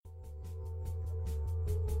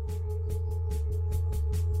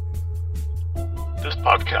This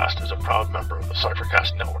podcast is a proud member of the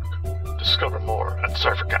Cyphercast Network. Discover more at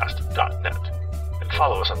cyphercast.net and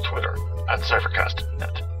follow us on Twitter at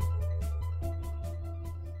cyphercastnet.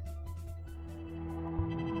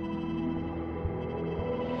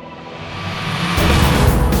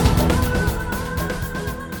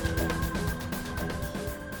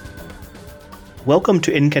 Welcome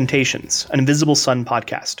to Incantations, an Invisible Sun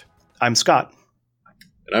podcast. I'm Scott.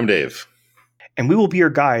 And I'm Dave. And we will be your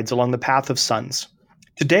guides along the path of suns.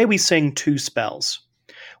 Today we sing 2 spells.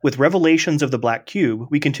 With Revelations of the Black Cube,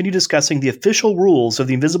 we continue discussing the official rules of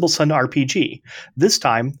the Invisible Sun RPG, this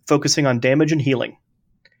time focusing on damage and healing.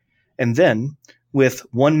 And then, with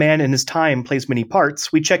One Man in His Time Plays Many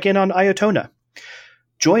Parts, we check in on Iotona.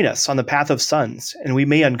 Join us on the path of suns, and we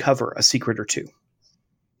may uncover a secret or two.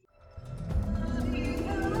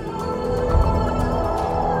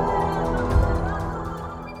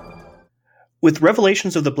 With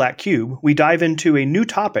Revelations of the Black Cube, we dive into a new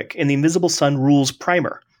topic in the Invisible Sun Rules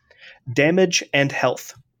Primer, damage and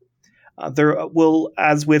health. There will,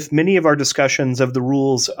 as with many of our discussions of the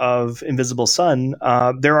rules of Invisible Sun,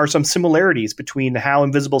 there are some similarities between how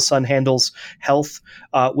Invisible Sun handles health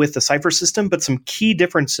with the Cypher system, but some key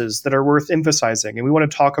differences that are worth emphasizing. And we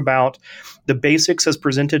want to talk about the basics as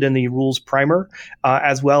presented in the Rules Primer,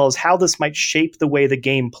 as well as how this might shape the way the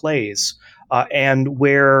game plays. And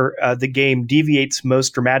where the game deviates most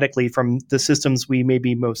dramatically from the systems we may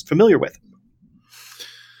be most familiar with.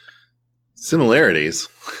 Similarities.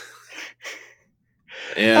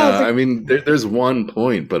 Yeah, I mean, there's one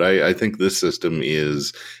point, but I think this system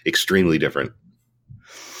is extremely different.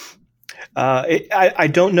 I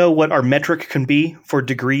don't know what our metric can be for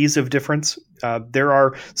degrees of difference. There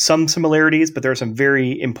are some similarities, but there are some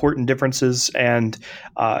very important differences, and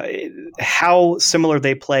how similar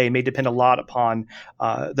they play may depend a lot upon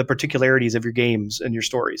the particularities of your games and your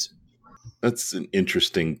stories. That's an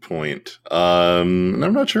interesting point. And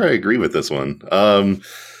I'm not sure I agree with this one.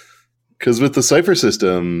 Because with the Cypher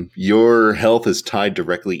system, your health is tied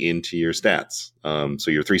directly into your stats.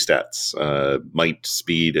 So your 3 stats, might,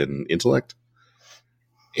 speed, and intellect.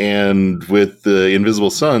 And with the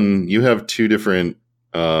Invisible Sun, you have 2 different,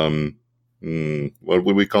 what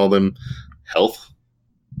would we call them? Health?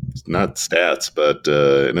 It's not stats, but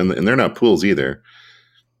and they're not pools either.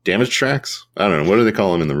 Damage tracks? I don't know. What do they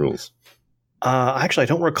call them in the rules? Actually, I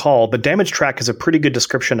don't recall, but damage track is a pretty good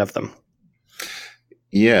description of them.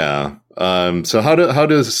 Yeah. So how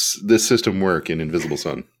does this system work in Invisible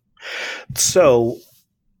Sun? So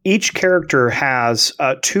each character has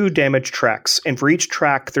 2 damage tracks, and for each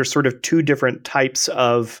track, there's sort of 2 different types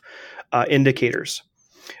of indicators.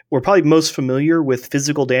 We're probably most familiar with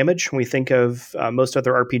physical damage when we think of most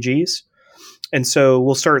other RPGs, and so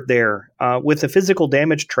we'll start there. With the physical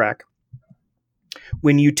damage track,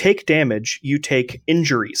 when you take damage, you take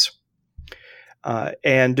injuries.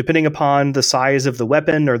 And depending upon the size of the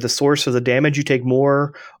weapon or the source of the damage, you take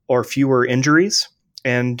more or fewer injuries.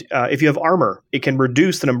 And if you have armor, it can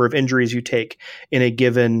reduce the number of injuries you take in a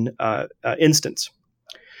given instance.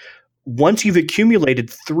 Once you've accumulated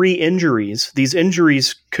 3 injuries, these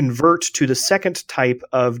injuries convert to the second type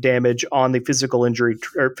of damage on the physical injury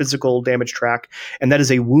or physical damage track, and that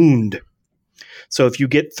is a wound. So if you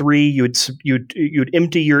get 3, you'd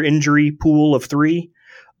empty your injury pool of 3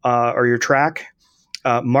 or your track,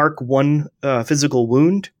 mark 1 physical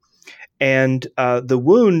wound. And the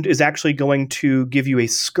wound is actually going to give you a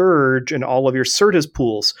scourge in all of your Certus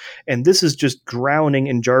pools. And this is just drowning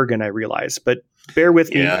in jargon, I realize. But bear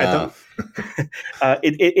with me. Yeah.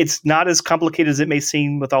 It's not as complicated as it may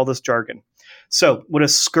seem with all this jargon. So what a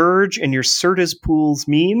scourge in your Certus pools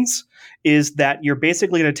means is that you're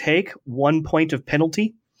basically going to take 1 point of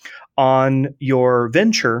penalty on your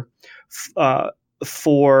venture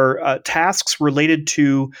for tasks related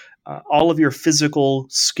to all of your physical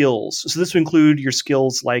skills. So this would include your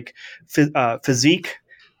skills like physique,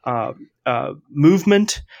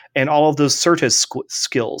 movement, and all of those Certus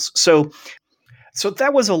skills. So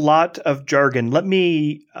that was a lot of jargon. Let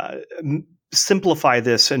me simplify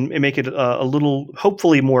this and make it a little,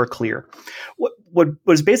 hopefully, more clear. What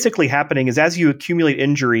is basically happening is as you accumulate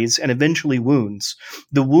injuries and eventually wounds,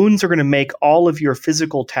 the wounds are going to make all of your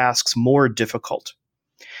physical tasks more difficult.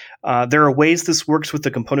 There are ways this works with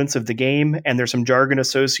the components of the game, and there's some jargon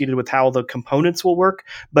associated with how the components will work.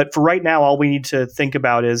 But for right now, all we need to think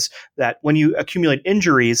about is that when you accumulate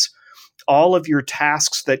injuries, all of your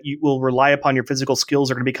tasks that you will rely upon your physical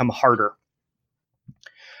skills are going to become harder.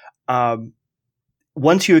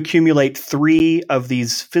 Once you accumulate 3 of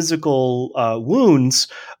these physical wounds,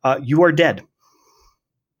 you are dead.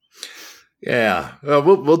 Yeah,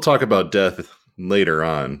 we'll talk about death later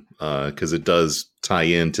on because it does tie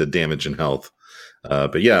into damage and health.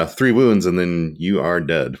 But yeah, 3 wounds and then you are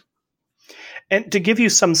dead. And to give you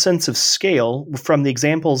some sense of scale from the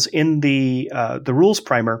examples in the rules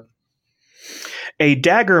primer, a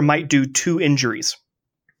dagger might do 2 injuries.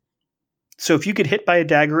 So if you get hit by a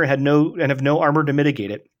dagger and have no armor to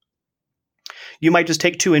mitigate it, you might just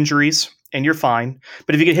take 2 injuries and you're fine.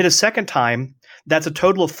 But if you get hit a second time, that's a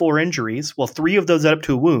total of 4 injuries. Well, 3 of those add up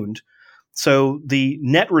to a wound. So the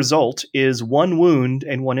net result is 1 wound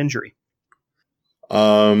and 1 injury.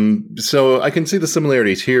 So I can see the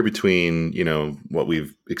similarities here between, what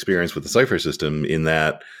we've experienced with the Cypher system in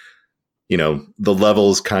that, the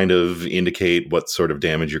levels kind of indicate what sort of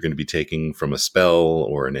damage you're going to be taking from a spell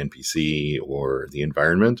or an NPC or the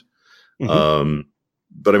environment. Mm-hmm.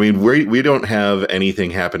 But I mean, we don't have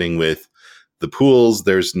anything happening with the pools.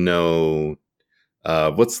 There's no,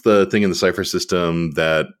 what's the thing in the Cypher system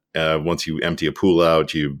that once you empty a pool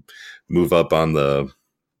out, you move up on the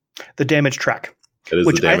damage track.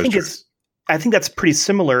 Which I think that's pretty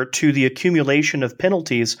similar to the accumulation of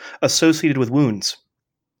penalties associated with wounds.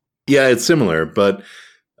 Yeah, it's similar, but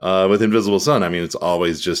with Invisible Sun, I mean, it's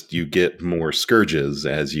always just you get more scourges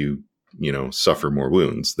as you suffer more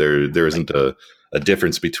wounds. There isn't a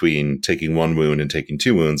difference between taking 1 wound and taking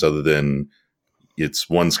 2 wounds, other than it's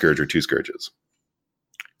 1 scourge or 2 scourges.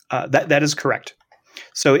 That is correct.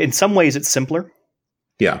 So in some ways, it's simpler.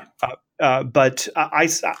 Yeah. But I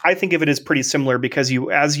think of it as pretty similar because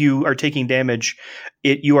as you are taking damage,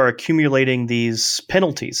 you are accumulating these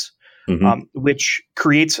penalties, mm-hmm. Which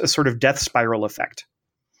creates a sort of death spiral effect,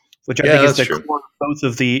 which I think is the core of both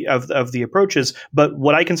of the approaches. But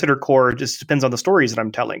what I consider core just depends on the stories that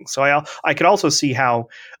I'm telling. So I could also see how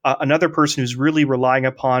another person who's really relying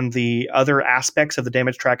upon the other aspects of the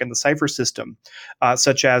damage track in the Cypher system,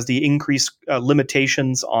 such as the increased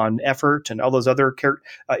limitations on effort and all those other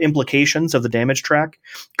implications of the damage track,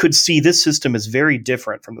 could see this system as very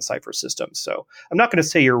different from the Cypher system. So I'm not going to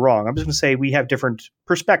say you're wrong. I'm just going to say we have different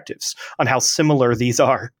perspectives on how similar these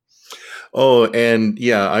are. Oh, and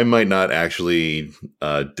yeah, I might not actually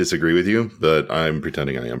disagree with you, but I'm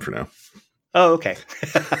pretending I am for now. Oh, okay.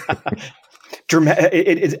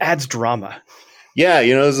 It adds drama. Yeah,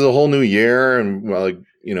 this is a whole new year,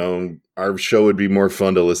 and our show would be more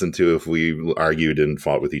fun to listen to if we argued and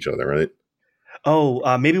fought with each other, right?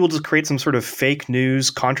 Oh, maybe we'll just create some sort of fake news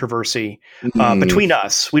controversy between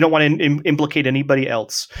us. We don't want to implicate anybody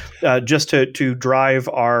else, just to drive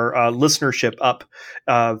our listenership up.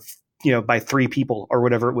 By 3 people or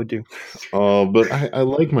whatever it would do. Oh, but I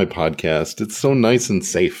like my podcast. It's so nice and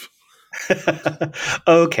safe.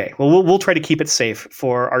 Okay. Well, we'll try to keep it safe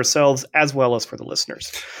for ourselves as well as for the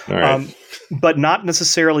listeners. All right. But not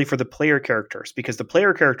necessarily for the player characters, because the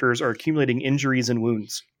player characters are accumulating injuries and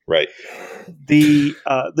wounds. Right. The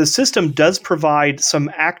system does provide some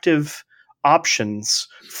active options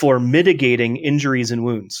for mitigating injuries and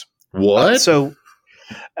wounds. What?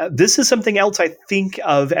 This is something else I think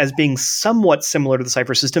of as being somewhat similar to the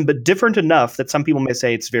Cypher system, but different enough that some people may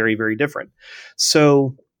say it's very, very different.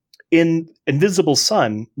 So in Invisible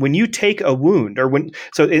Sun, when you take a wound, in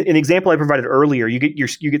an example I provided earlier, you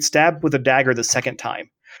get stabbed with a dagger the second time,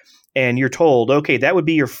 and you're told, okay, that would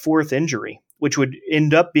be your 4th injury, which would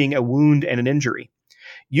end up being a wound and an injury.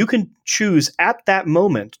 You can choose at that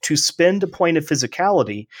moment to spend a point of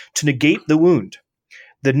physicality to negate the wound.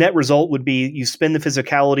 The net result would be you spend the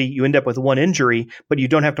physicality, you end up with 1 injury, but you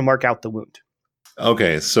don't have to mark out the wound.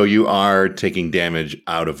 Okay, so you are taking damage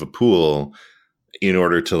out of a pool in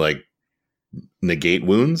order to negate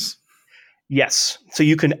wounds? Yes. So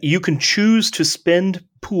you can choose to spend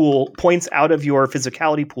points out of your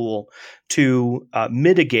physicality pool to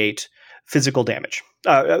mitigate physical damage,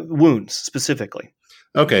 wounds specifically.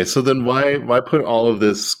 Okay, so then why put all of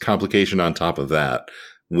this complication on top of that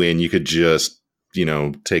when you could just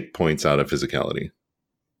take points out of physicality?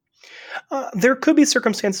 There could be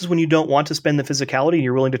circumstances when you don't want to spend the physicality and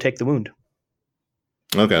you're willing to take the wound.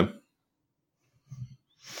 Okay.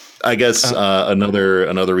 I guess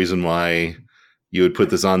another reason why you would put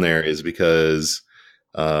this on there is because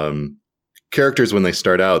characters, when they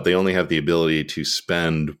start out, they only have the ability to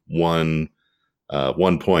spend one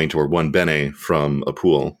point or 1 bene from a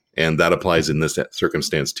pool. And that applies in this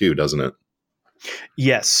circumstance too, doesn't it?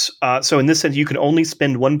 Yes. So in this sense, you can only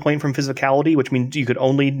spend 1 point from physicality, which means you could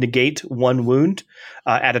only negate 1 wound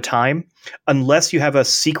at a time, unless you have a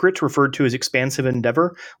secret referred to as expansive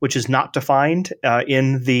endeavor, which is not defined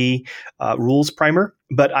in the rules primer.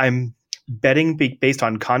 But I'm betting, based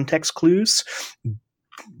on context clues,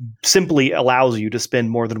 simply allows you to spend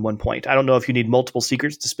more than 1 point. I don't know if you need multiple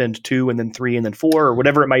secrets to spend 2 and then 3 and then 4 or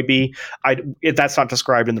whatever it might be. That's not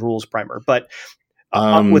described in the rules primer, but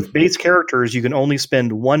With base characters, you can only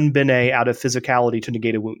spend one bene out of physicality to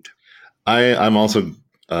negate a wound. I'm also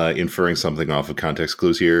inferring something off of context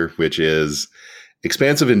clues here, which is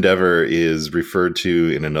expansive endeavor is referred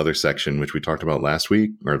to in another section, which we talked about last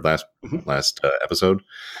week or last episode.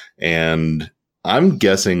 And I'm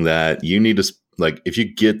guessing that you need to, like, if you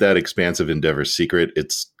get that expansive endeavor secret,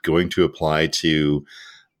 it's going to apply to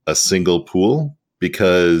a single pool,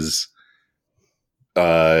 because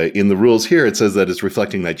in the rules here, it says that it's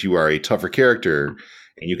reflecting that you are a tougher character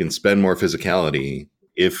and you can spend more physicality.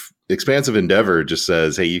 If expansive endeavor just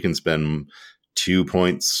says, hey, you can spend 2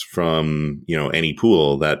 points from, any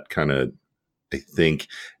pool, that kind of, I think,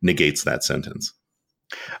 negates that sentence.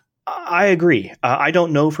 I agree. I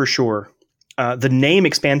don't know for sure. The name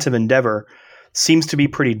expansive endeavor seems to be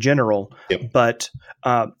pretty general, but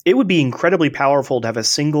it would be incredibly powerful to have a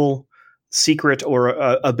single secret or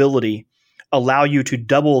ability allow you to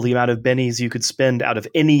double the amount of bennies you could spend out of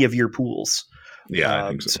any of your pools. Yeah, I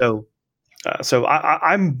think so. So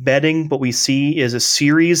I'm betting what we see is a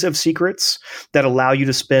series of secrets that allow you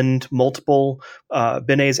to spend multiple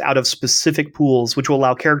benes out of specific pools, which will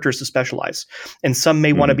allow characters to specialize. And some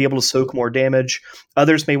may want to be able to soak more damage.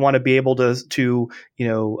 Others may want to be able to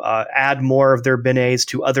add more of their benes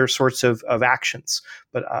to other sorts of actions.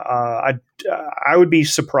 But I would be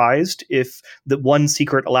surprised if the one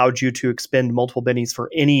secret allowed you to expend multiple benes for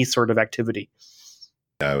any sort of activity.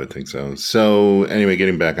 I would think so. So anyway,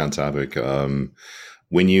 getting back on topic,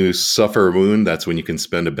 when you suffer a wound, that's when you can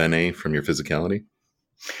spend a bene from your physicality?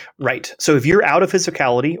 Right. So if you're out of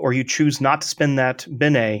physicality or you choose not to spend that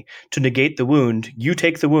bene to negate the wound, you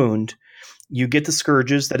take the wound, you get the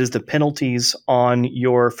scourges, that is the penalties on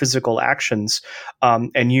your physical actions,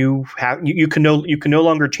 and you can no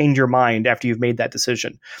longer change your mind after you've made that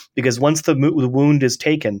decision, because once the wound is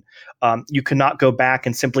taken, you cannot go back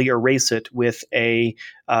and simply erase it with the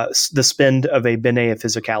spend of a bene of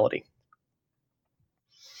physicality.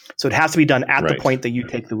 So it has to be done at the point that you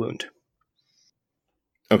take the wound.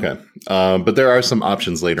 Okay, but there are some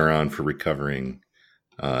options later on for recovering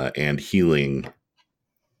and healing,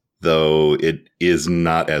 though it is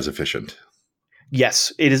not as efficient.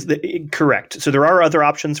 Yes, it is correct. So there are other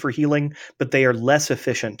options for healing, but they are less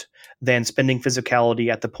efficient than spending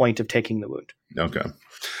physicality at the point of taking the wound. Okay.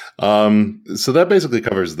 So that basically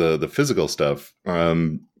covers the physical stuff.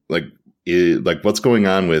 Like what's going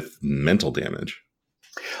on with mental damage?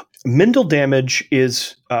 Mental damage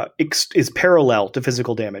is parallel to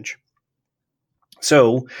physical damage.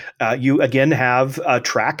 So you again have a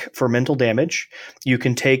track for mental damage. You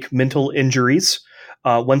can take mental injuries.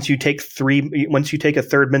 Once you take a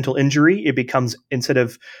third mental injury, it becomes, instead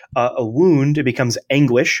of a wound, it becomes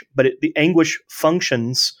anguish. But the anguish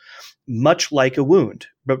functions much like a wound,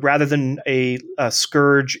 but rather than a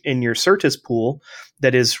scourge in your certus pool,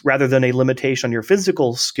 that is, rather than a limitation on your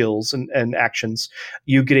physical skills and actions,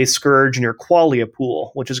 you get a scourge in your qualia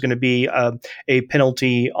pool, which is going to be a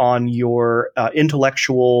penalty on your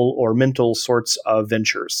intellectual or mental sorts of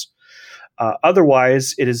ventures.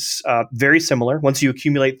 Otherwise, it is very similar. Once you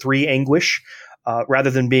accumulate 3 anguish, rather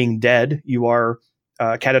than being dead, you are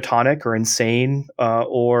catatonic or insane,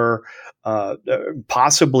 or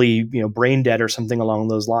possibly brain dead or something along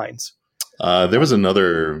those lines. There was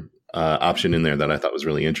another option in there that I thought was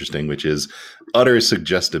really interesting, which is utter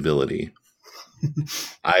suggestibility.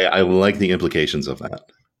 I like the implications of that.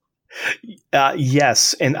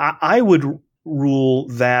 Yes, and I would rule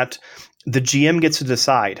that the GM gets to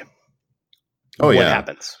decide what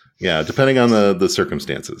happens. Yeah, depending on the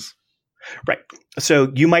circumstances. Right.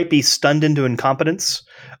 So you might be stunned into incompetence,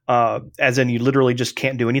 as in you literally just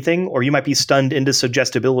can't do anything, or you might be stunned into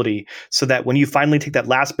suggestibility, so that when you finally take that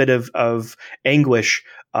last bit of anguish,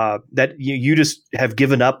 that you just have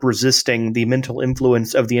given up resisting the mental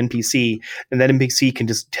influence of the NPC, and that NPC can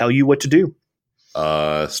just tell you what to do.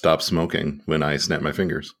 Stop smoking when I snap my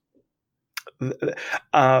fingers.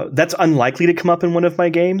 That's unlikely to come up in one of my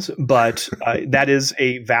games, but that is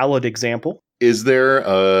a valid example. Is there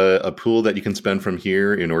a pool that you can spend from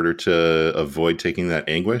here in order to avoid taking that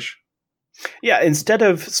anguish? Yeah, instead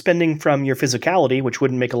of spending from your physicality, which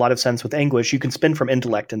wouldn't make a lot of sense with anguish, you can spend from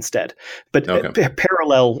intellect instead. But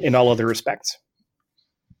parallel in all other respects.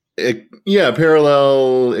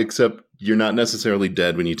 Parallel, except you're not necessarily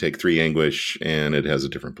dead when you take 3 anguish, and it has a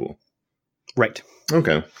different pool. Right.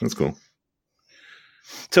 Okay, that's cool.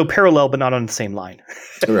 So parallel, but not on the same line.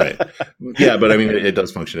 Right. Yeah, but I mean, it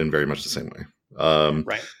does function in very much the same way.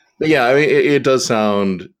 Right. But yeah, I mean, it does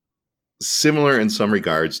sound similar in some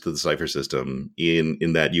regards to the Cypher system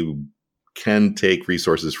in that you can take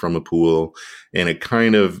resources from a pool, and it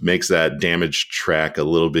kind of makes that damage track a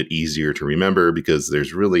little bit easier to remember because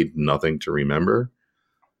there's really nothing to remember.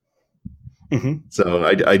 Mm-hmm. So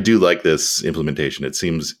I do like this implementation. It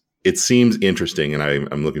seems interesting, and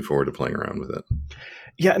I'm looking forward to playing around with it.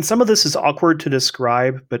 Yeah, and some of this is awkward to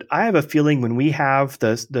describe, but I have a feeling when we have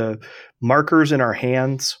the markers in our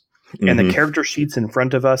hands and the character sheets in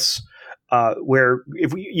front of us, where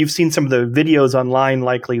you've seen some of the videos online,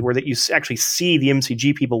 likely where that you actually see the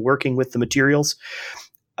MCG people working with the materials.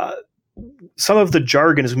 Some of the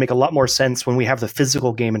jargon is make a lot more sense when we have the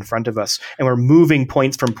physical game in front of us and we're moving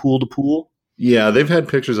points from pool to pool. Yeah, they've had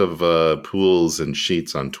pictures of pools and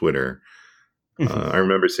sheets on Twitter. I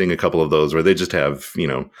remember seeing a couple of those where they just have,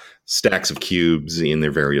 stacks of cubes in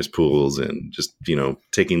their various pools, and just,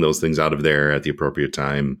 taking those things out of there at the appropriate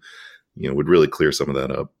time, would really clear some of that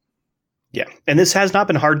up. Yeah. And this has not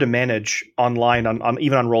been hard to manage online on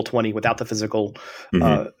even on Roll20 without the physical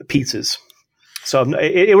pieces. So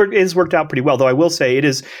it has worked out pretty well, though I will say it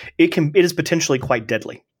is potentially quite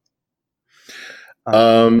deadly.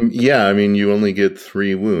 Yeah, I mean, you only get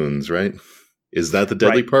 3 wounds, right? Is that the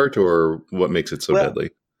deadly part, or what makes it so deadly?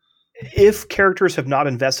 If characters have not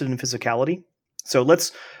invested in physicality, so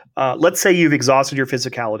let's say you've exhausted your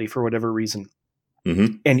physicality for whatever reason,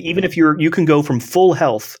 and even if you can go from full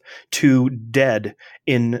health to dead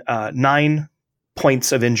in 9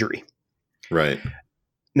 points of injury. Right.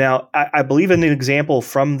 Now, I believe in an example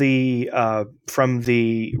from the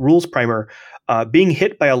rules primer, being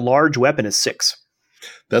hit by a large weapon is 6.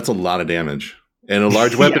 That's a lot of damage, and a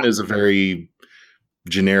large weapon is a very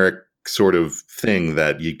generic sort of thing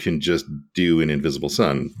that you can just do in Invisible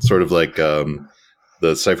Sun, sort of like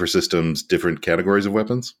the Cypher System's different categories of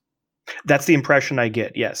weapons. That's the impression I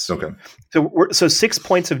get. Yes. Okay. So 6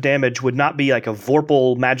 points of damage would not be like a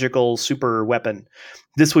Vorpal magical super weapon.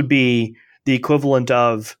 This would be the equivalent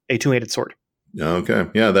of a 2-handed sword. Okay.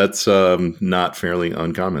 Yeah, that's not fairly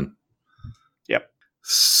uncommon. Yep.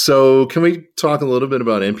 So can we talk a little bit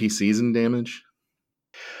about NPCs and damage?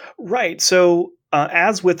 Right. So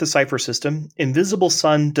as with the Cypher system, Invisible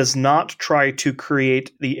Sun does not try to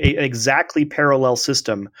create an exactly parallel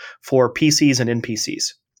system for PCs and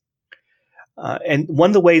NPCs. And one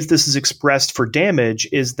of the ways this is expressed for damage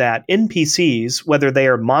is that NPCs, whether they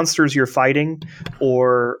are monsters you're fighting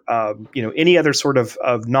or any other sort of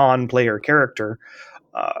non-player character,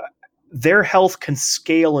 their health can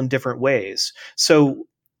scale in different ways. So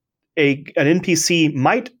an NPC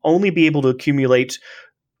might only be able to accumulate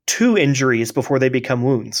 2 injuries before they become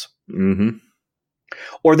wounds. Mm-hmm.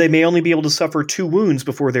 Or they may only be able to suffer 2 wounds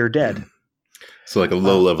before they're dead. So like a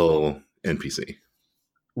low-level NPC.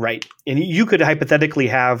 Right. And you could hypothetically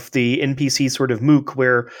have the NPC sort of mook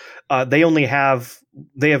where they have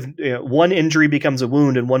 1 injury becomes a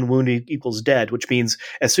wound and 1 wound equals dead, which means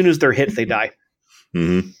as soon as they're hit, they die.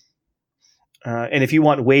 Mm-hmm. And if you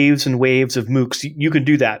want waves and waves of mooks, you can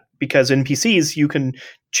do that because NPCs, you can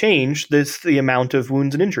change the amount of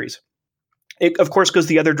wounds and injuries. It, of course, goes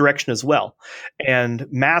the other direction as well. And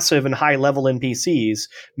massive and high level NPCs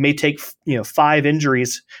may take 5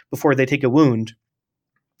 injuries before they take a wound.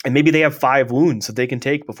 And maybe they have 5 wounds that they can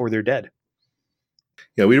take before they're dead.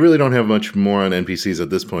 Yeah, we really don't have much more on NPCs at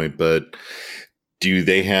this point, but do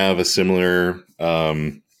they have a similar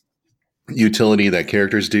utility that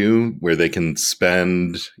characters do where they can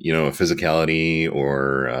spend, a physicality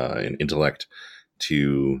or an intellect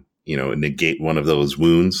to, negate one of those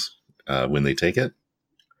wounds when they take it?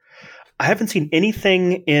 I haven't seen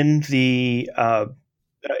anything in the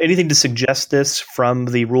anything to suggest this from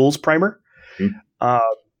the rules primer.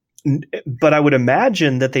 But I would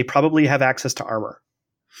imagine that they probably have access to armor.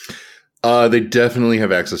 They definitely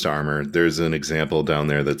have access to armor. There's an example down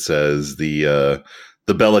there that says the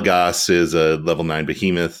Belagas is a level 9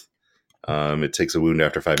 behemoth. It takes a wound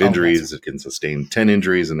after 5 injuries. It can sustain 10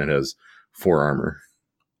 injuries, and it has 4 armor.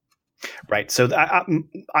 Right. So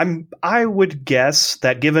I would guess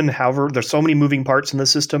that given, however, there's so many moving parts in the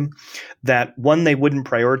system, that one they wouldn't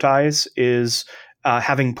prioritize is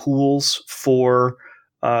having pools for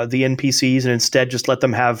the NPCs and instead just let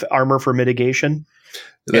them have armor for mitigation,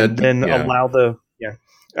 and then allow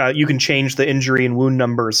you can change the injury and wound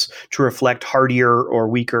numbers to reflect hardier or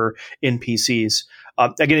weaker NPCs.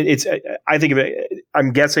 Again, I think of it,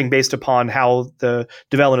 I'm guessing based upon how the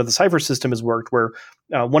development of the Cypher system has worked, where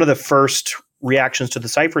one of the first reactions to the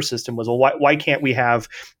Cypher system was, well, why can't we have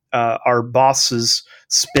our bosses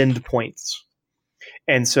spend points?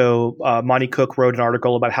 And so Monty Cook wrote an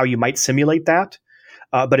article about how you might simulate that.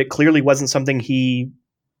 But it clearly wasn't something he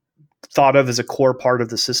thought of as a core part of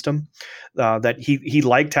the system, that he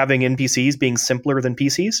liked having NPCs being simpler than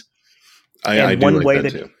PCs. I do one like way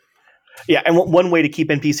that too. Yeah, and one way to keep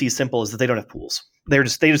NPCs simple is that they don't have pools. They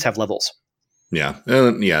just have levels. Yeah,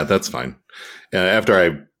 that's fine. After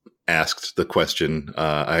I asked the question,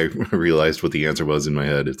 I realized what the answer was in my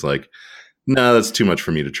head. It's like, no, that's too much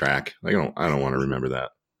for me to track. I don't want to remember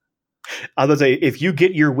that. I was say, if you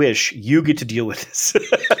get your wish, you get to deal with this.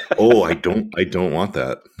 Oh, I don't want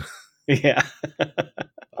that. Yeah.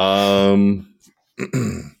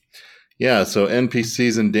 Yeah. So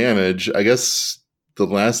NPCs and damage. I guess the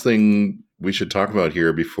last thing we should talk about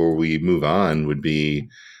here before we move on would be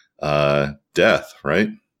death, right?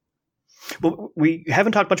 Well, we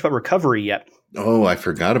haven't talked much about recovery yet. Oh, I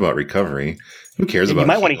forgot about recovery. Who cares about? You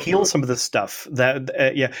might want to heal some of this stuff.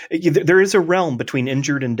 There is a realm between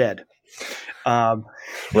injured and dead.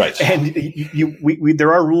 Right. And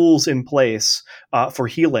there are rules in place for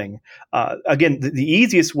healing. Again, the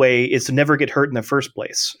easiest way is to never get hurt in the first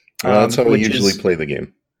place. That's how we usually play the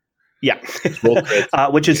game. Yeah.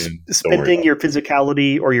 Which is spending your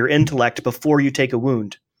physicality or your intellect before you take a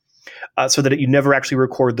wound. So that you never actually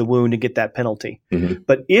record the wound and get that penalty. Mm-hmm.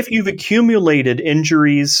 But if you've accumulated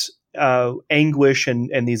injuries, anguish,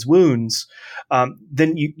 and these wounds,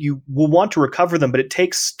 then you will want to recover them, but it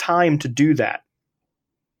takes time to do that.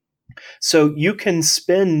 So you can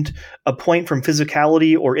spend a point from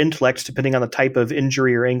physicality or intellect, depending on the type of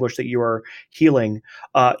injury or anguish that you are healing,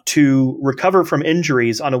 to recover from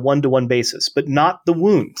injuries on a one-to-one basis, but not the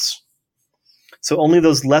wounds. So only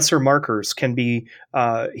those lesser markers can be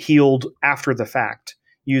healed after the fact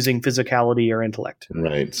using physicality or intellect.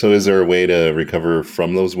 Right. So is there a way to recover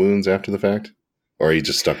from those wounds after the fact? Or are you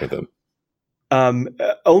just stuck with them?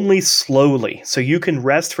 Only slowly. So you can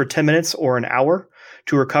rest for 10 minutes or an hour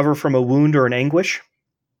to recover from a wound or an anguish.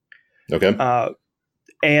 Okay.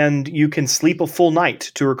 And you can sleep a full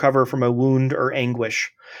night to recover from a wound or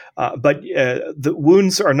anguish. But the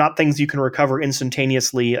wounds are not things you can recover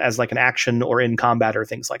instantaneously as like an action or in combat or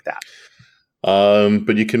things like that.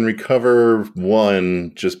 But you can recover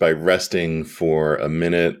one just by resting for a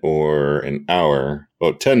minute or an hour.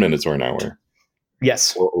 10 minutes or an hour.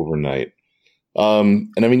 Yes. Or overnight.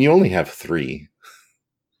 And I mean, you only have 3.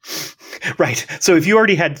 Right. So if you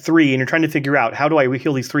already had 3 and you're trying to figure out how do I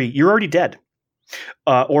heal these 3, you're already dead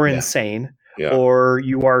or insane. Yeah. Or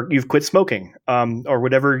you've quit smoking, or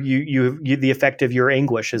whatever you the effect of your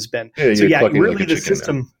anguish has been. Yeah, so really like the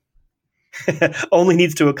system only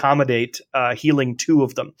needs to accommodate healing 2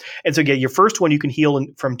 of them. And so your first one you can heal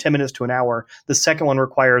from 10 minutes to an hour. The second one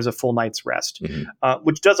requires a full night's rest,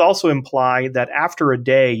 which does also imply that after a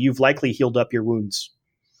day you've likely healed up your wounds.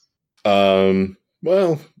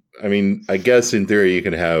 Well, I mean, I guess in theory you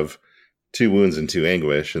could have 2 wounds and 2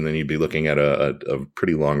 anguish, and then you'd be looking at a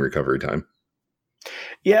pretty long recovery time.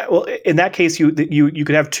 Yeah, well, in that case, you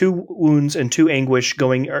could have 2 wounds and 2 anguish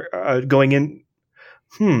going in.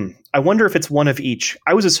 I wonder if it's one of each.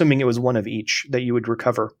 I was assuming it was one of each that you would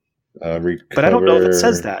recover. But I don't know if it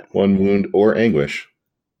says that. 1 wound or anguish.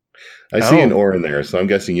 I see an or in there, so I'm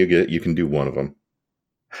guessing you can do one of them.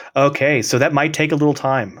 Okay, so that might take a little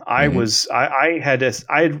time. I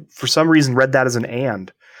had for some reason read that as an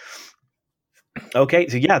and. Okay,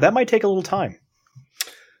 so that might take a little time.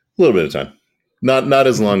 A little bit of time. Not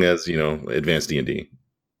as long as, advanced D&D.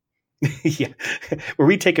 Yeah. Where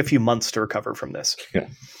we take a few months to recover from this. Yeah.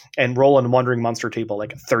 And roll on Wandering Monster table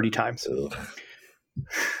like 30 times.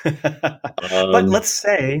 But let's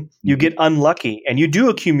say you get unlucky and you do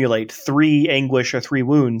accumulate 3 anguish or 3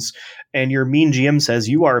 wounds, and your mean GM says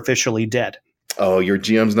you are officially dead. Oh, your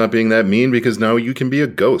GM's not being that mean because now you can be a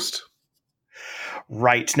ghost.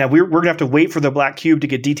 Right. Now, we're going to have to wait for the Black Cube to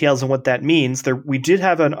get details on what that means. We did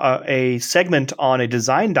have a segment on a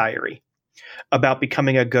design diary about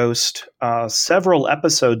becoming a ghost several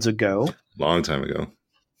episodes ago. Long time ago.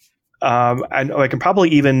 And I can probably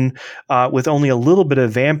even, with only a little bit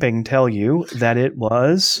of vamping, tell you that it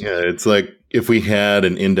was... Yeah, it's like if we had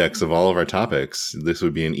an index of all of our topics, this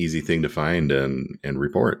would be an easy thing to find and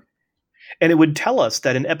report. And it would tell us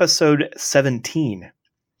that in episode 17...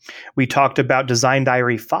 we talked about Design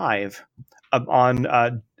Diary 5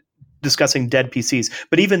 on discussing dead PCs.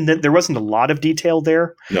 But even then, there wasn't a lot of detail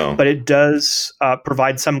there. No. But it does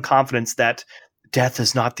provide some confidence that death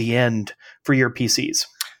is not the end for your PCs.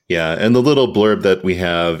 Yeah, and the little blurb that we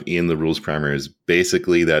have in the rules primer is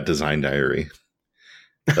basically that Design Diary.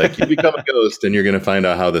 Like, you become a ghost, and you're going to find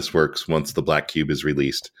out how this works once the Black Cube is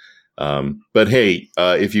released. But hey,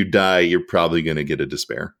 if you die, you're probably going to get a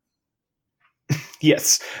despair.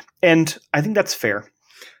 Yes. And I think that's fair.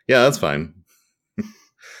 Yeah, that's fine.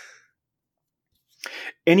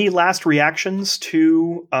 Any last reactions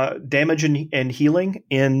to damage and healing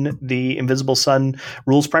in the Invisible Sun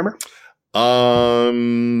rules primer?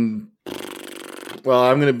 Well,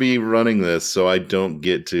 I'm going to be running this, so I don't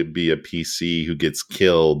get to be a PC who gets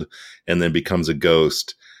killed and then becomes a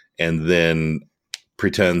ghost and then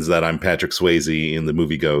pretends that I'm Patrick Swayze in the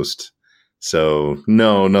movie Ghost. So,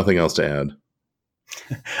 no, nothing else to add.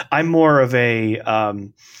 I'm more of a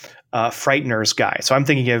frighteners guy. So I'm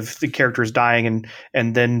thinking of the characters dying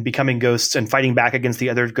and then becoming ghosts and fighting back against the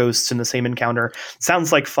other ghosts in the same encounter.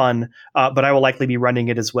 Sounds like fun, but I will likely be running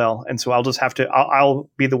it as well. And so I'll just have to, I'll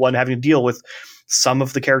be the one having to deal with some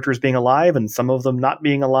of the characters being alive and some of them not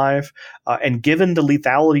being alive. And given the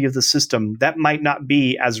lethality of the system, that might not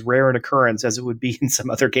be as rare an occurrence as it would be in some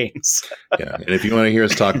other games. Yeah. And if you want to hear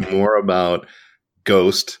us talk more about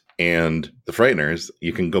Ghost and the Frighteners,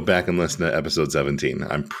 you can go back and listen to episode 17.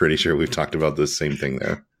 I'm pretty sure we've talked about this same thing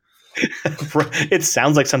there. It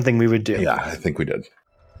sounds like something we would do. Yeah, I think we did.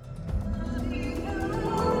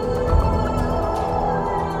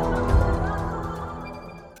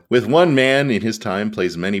 With one man in his time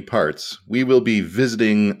plays many parts, we will be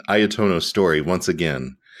visiting Ayatono's story once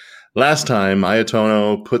again. Last time,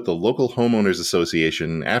 Ayatono put the local homeowners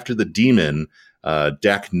association after the demon,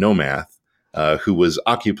 Dak Nomath, who was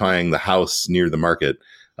occupying the house near the market.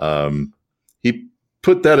 He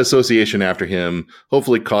put that association after him,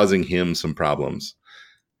 hopefully causing him some problems.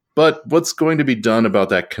 But what's going to be done about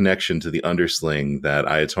that connection to the undersling that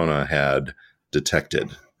Ayatona had detected?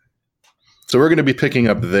 So we're going to be picking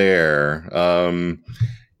up there. I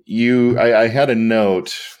had a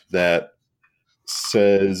note that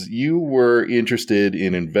says you were interested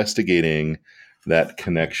in investigating that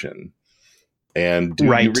connection. And do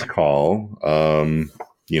you recall,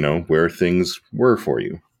 where things were for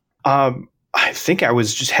you? I think I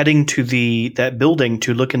was just heading to that building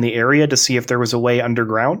to look in the area to see if there was a way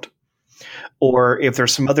underground, or if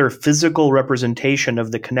there's some other physical representation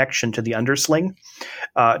of the connection to the undersling,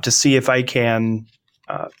 to see if I can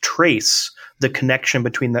trace the connection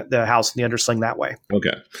between the house and the undersling that way.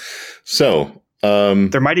 Okay, so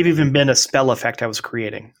there might have even been a spell effect I was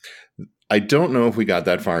creating. I don't know if we got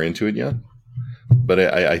that far into it yet, but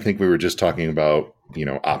I think we were just talking about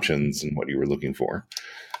options and what you were looking for.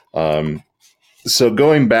 So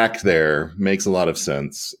going back there makes a lot of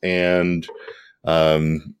sense, and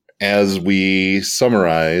as we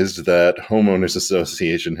summarized, that homeowners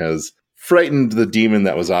association has frightened the demon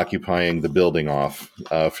that was occupying the building off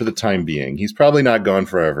for the time being. He's probably not gone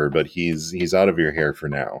forever, but he's out of your hair for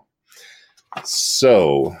now.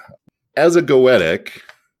 So, as a Goetic,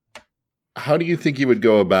 how do you think you would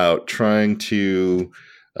go about trying to,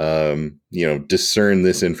 discern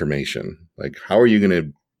this information? Like, how are you going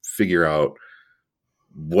to figure out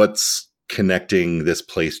what's connecting this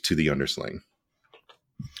place to the undersling?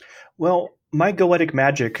 Well, my Goetic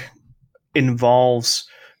magic involves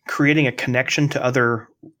creating a connection to other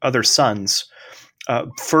suns,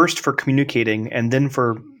 first for communicating, and then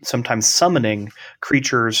for sometimes summoning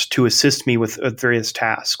creatures to assist me with various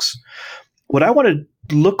tasks. What I want to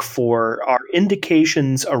look for are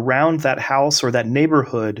indications around that house or that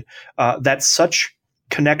neighborhood that such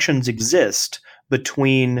connections exist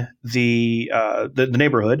between the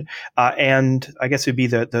neighborhood and I guess it would be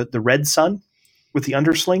the red sun with the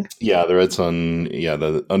undersling. Yeah, the red sun. Yeah,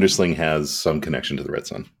 the undersling has some connection to the red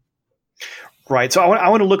sun. Right. So I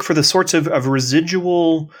want to look for the sorts of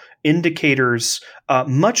residual indicators,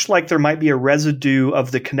 much like there might be a residue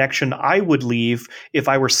of the connection I would leave if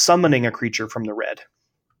I were summoning a creature from the red.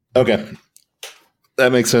 Okay.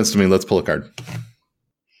 That makes sense to me. Let's pull a card.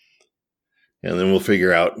 And then we'll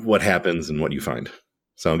figure out what happens and what you find.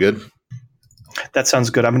 Sound good? That sounds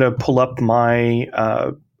good. I'm going to pull up my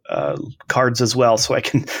cards as well so I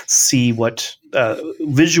can see what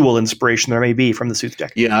visual inspiration there may be from the Sooth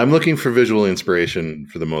deck. Yeah, I'm looking for visual inspiration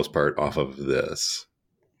for the most part off of this.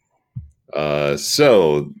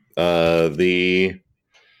 So the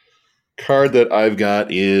card that I've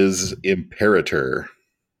got is Imperator.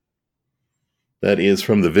 That is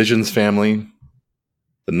from the Visions family,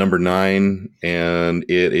 the number 9, and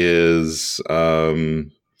it is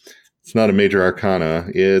it's not a major arcana,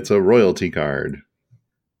 it's a royalty card.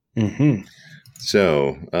 Mm-hmm.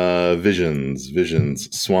 So,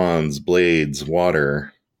 visions, swans, blades,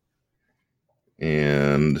 water,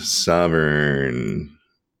 and sovereign.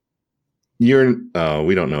 We don't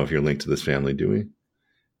know if you're linked to this family, do we?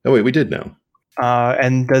 Oh, wait, we did know.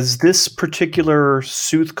 And does this particular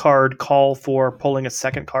Sooth card call for pulling a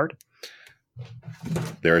second card?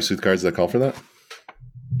 There are Sooth cards that call for that?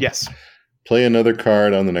 Yes. Play another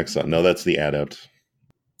card on the next one. No, that's the adept.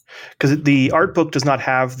 Because the art book does not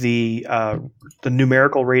have the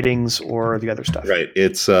numerical ratings or the other stuff. Right.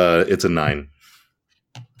 It's a 9.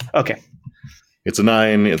 Okay. It's a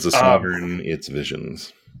 9. It's a sovereign. It's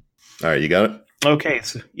visions. All right, you got it? Okay.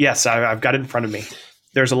 So, yes, I've got it in front of me.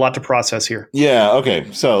 There's a lot to process here. Yeah,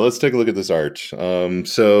 okay. So let's take a look at this art.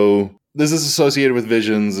 So this is associated with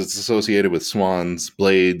visions. It's associated with swans,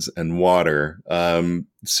 blades, and water.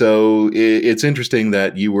 So it's interesting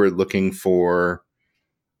that you were looking for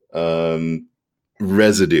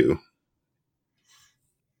residue.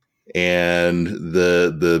 And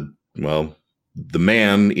the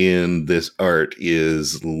man in this art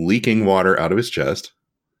is leaking water out of his chest.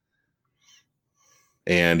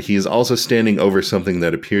 And he's also standing over something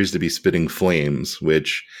that appears to be spitting flames,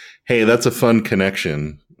 which, hey, that's a fun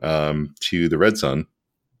connection to the Red Sun.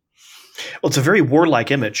 Well, it's a very warlike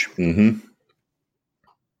image. Mm-hmm.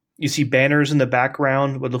 You see banners in the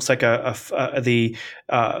background, what looks like the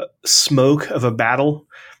smoke of a battle.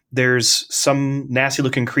 There's some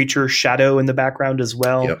nasty-looking creature, shadow, in the background as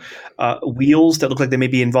well. Yep. Wheels that look like they may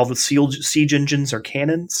be involved with siege engines or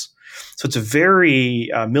cannons. So it's a very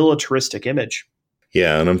militaristic image.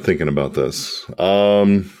 Yeah, and I'm thinking about this.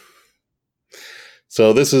 So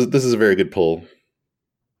this is a very good pull.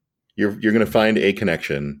 You're going to find a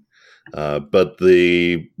connection, but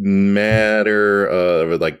the matter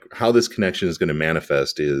of like how this connection is going to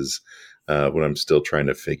manifest is what I'm still trying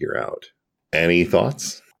to figure out. Any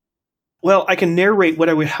thoughts? Well, I can narrate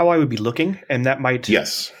how I would be looking, and that might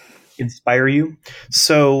inspire you.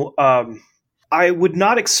 So I would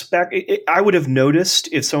not expect – I would have noticed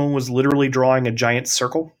if someone was literally drawing a giant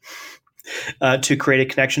circle to create a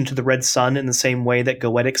connection to the Red Sun in the same way that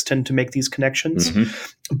Goetics tend to make these connections.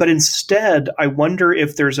 Mm-hmm. But instead, I wonder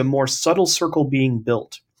if there's a more subtle circle being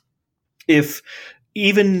built. If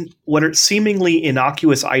even what are seemingly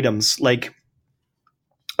innocuous items like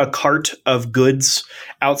a cart of goods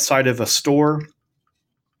outside of a store,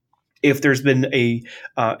 if there's been a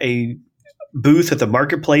booth at the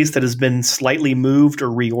marketplace that has been slightly moved or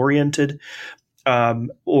reoriented,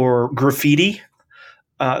 or graffiti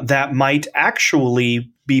that might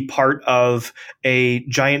actually be part of a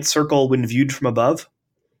giant circle when viewed from above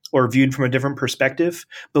or viewed from a different perspective,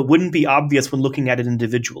 but wouldn't be obvious when looking at it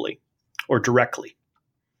individually or directly.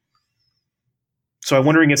 So I'm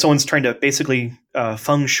wondering if someone's trying to basically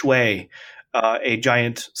feng shui a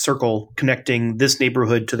giant circle connecting this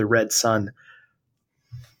neighborhood to the Red Sun.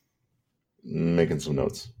 Making some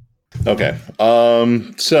notes. Okay.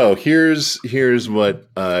 So here's what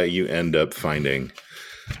you end up finding.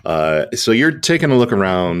 So you're taking a look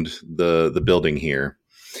around the building here,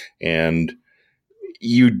 and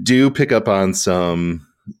you do pick up on some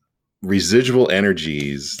residual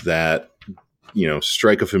energies that, you know,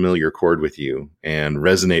 strike a familiar chord with you and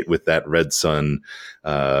resonate with that Red Sun,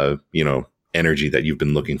 energy that you've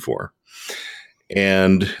been looking for.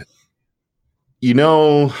 And you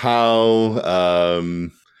know how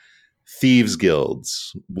thieves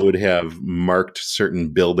guilds would have marked certain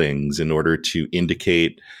buildings in order to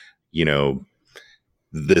indicate, you know,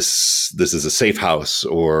 this is a safe house,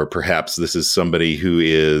 or perhaps this is somebody who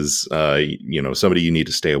is, somebody you need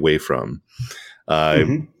to stay away from.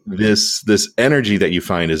 This energy that you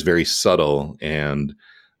find is very subtle, and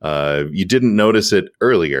you didn't notice it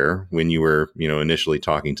earlier when you were, initially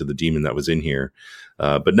talking to the demon that was in here.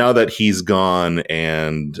 But now that he's gone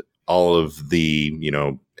and all of the,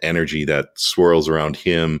 energy that swirls around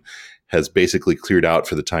him has basically cleared out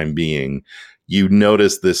for the time being, you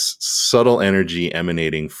notice this subtle energy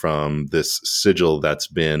emanating from this sigil that's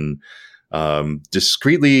been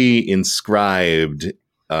discreetly inscribed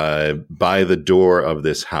by the door of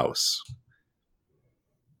this house.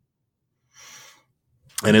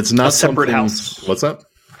 And it's not a separate house. What's that?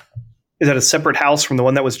 Is that a separate house from the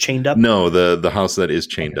one that was chained up? No, the house that is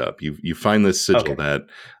chained up. You find this sigil that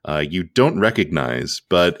you don't recognize,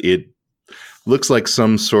 but it looks like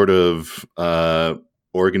some sort of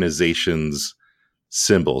organization's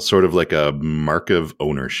symbol, sort of like a mark of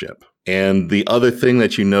ownership. And the other thing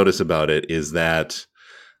that you notice about it is that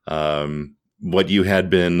what you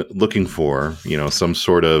had been looking for, some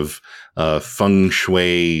sort of feng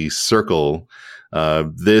shui circle,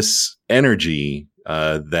 this energy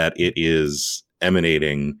that it is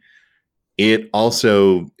emanating, it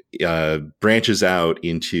also branches out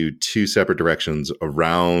into two separate directions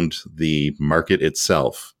around the market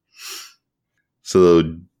itself.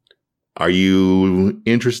 So are you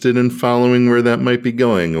interested in following where that might be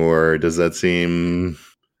going, or does that seem...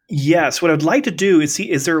 Yes. What I'd like to do is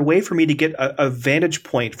see, is there a way for me to get a vantage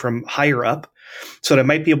point from higher up so that I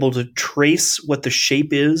might be able to trace what the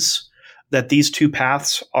shape is that these two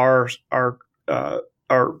paths are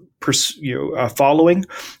following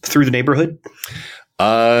through the neighborhood?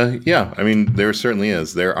 Yeah, I mean, there certainly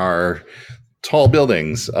is. There are tall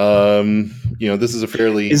buildings. This is a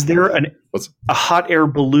fairly... Is there a hot air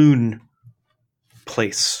balloon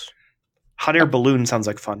place? Hot air balloon sounds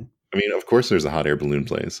like fun. I mean, of course there's a hot air balloon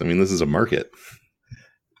place. I mean, this is a market.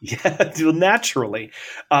 Yeah, naturally.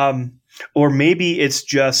 Or maybe it's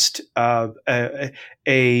just a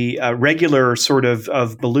regular sort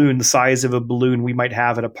of balloon, the size of a balloon we might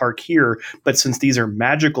have at a park here. But since these are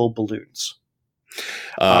magical balloons,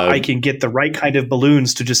 I can get the right kind of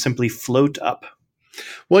balloons to just simply float up.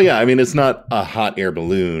 Well, yeah, I mean, it's not a hot air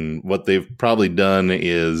balloon. What they've probably done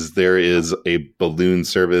is there is a balloon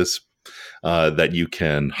service that you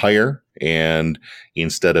can hire. And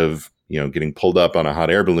instead of getting pulled up on a hot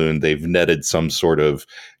air balloon, they've netted some sort of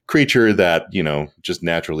creature that, just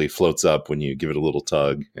naturally floats up when you give it a little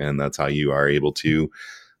tug. And that's how you are able to,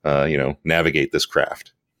 navigate this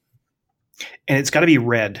craft. And it's got to be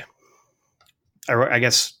red. Or I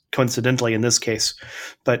guess coincidentally in this case.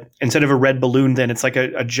 But instead of a red balloon, then it's like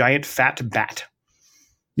a giant fat bat.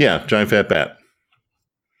 Yeah, giant fat bat.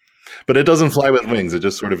 But it doesn't fly with wings. It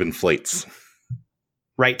just sort of inflates.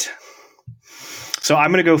 Right. So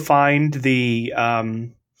I'm going to go find the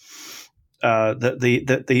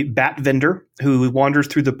bat vendor who wanders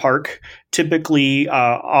through the park, typically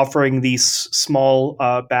offering these small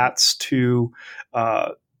bats to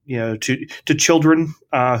children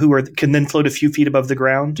who can then float a few feet above the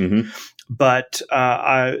ground. Mm-hmm. But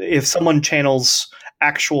if someone channels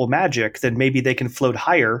actual magic, then maybe they can float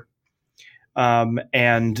higher.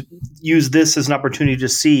 And use this as an opportunity to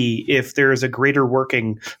see if there is a greater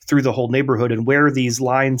working through the whole neighborhood and where these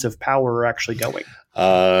lines of power are actually going.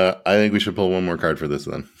 I think we should pull one more card for this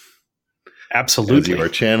then. Absolutely. As you are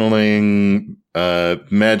channeling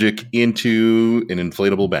magic into an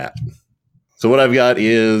inflatable bat. So what I've got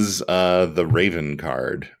is the Raven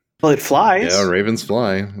card. Well, it flies. Yeah, ravens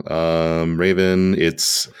fly. Raven,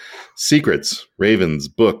 it's secrets, ravens,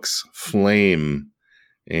 books, flame.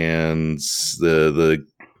 And the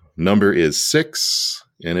number is 6,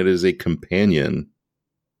 and it is a companion.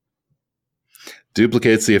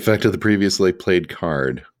 Duplicates the effect of the previously played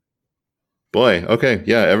card. Boy, okay,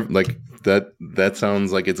 yeah, that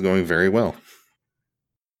sounds like it's going very well.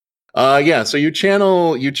 So you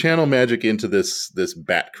channel magic into this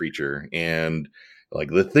bat creature, and like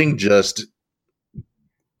the thing just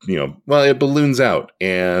it balloons out,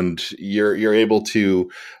 and you're able to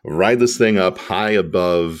ride this thing up high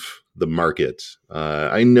above the market.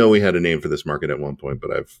 I know we had a name for this market at one point, but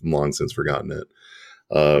I've long since forgotten it.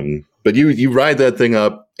 But you ride that thing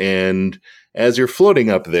up, and as you're floating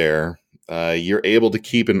up there, you're able to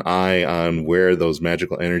keep an eye on where those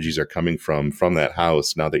magical energies are coming from that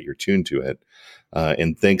house now that you're tuned to it.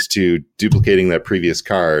 And thanks to duplicating that previous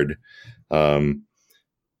card,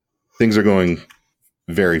 things are going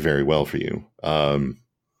very, very well for you. And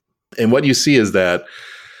what you see is that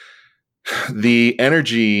the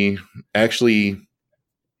energy actually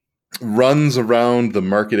runs around the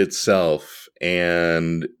market itself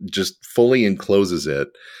and just fully encloses it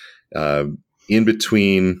in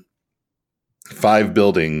between 5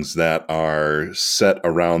 buildings that are set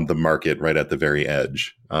around the market right at the very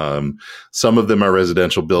edge. Some of them are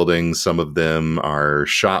residential buildings, some of them are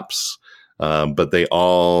shops, but they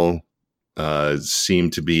all seem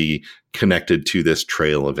to be connected to this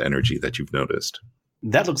trail of energy that you've noticed.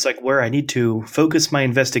 That looks like where I need to focus my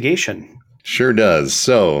investigation. Sure does.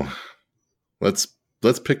 So let's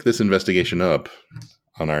pick this investigation up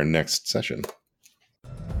on our next session.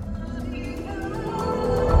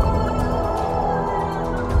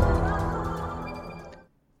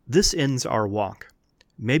 This ends our walk.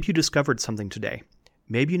 Maybe you discovered something today.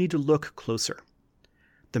 Maybe you need to look closer.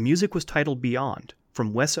 The music was titled Beyond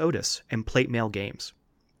from Wes Otis and Plate Mail Games.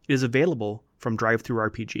 It is available from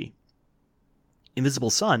DriveThruRPG. Invisible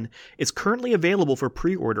Sun is currently available for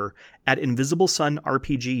pre-order at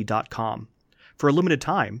InvisibleSunRPG.com. For a limited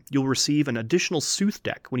time, you'll receive an additional Sooth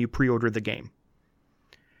deck when you pre-order the game.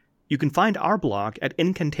 You can find our blog at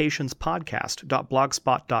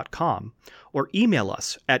incantationspodcast.blogspot.com or email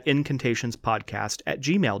us at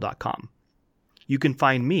incantationspodcast@gmail.com. You can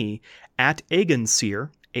find me at Agonseer,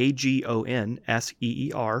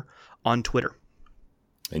 AGONSEER, on Twitter.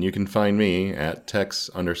 And you can find me at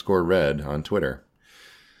Tex_Red on Twitter.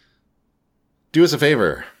 Do us a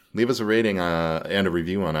favor. Leave us a rating and a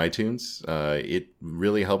review on iTunes. It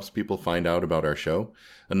really helps people find out about our show.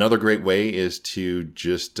 Another great way is to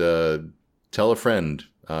just tell a friend.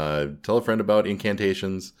 Tell a friend about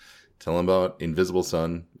Incantations. Tell them about Invisible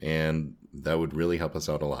Sun. And that would really help us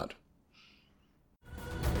out a lot.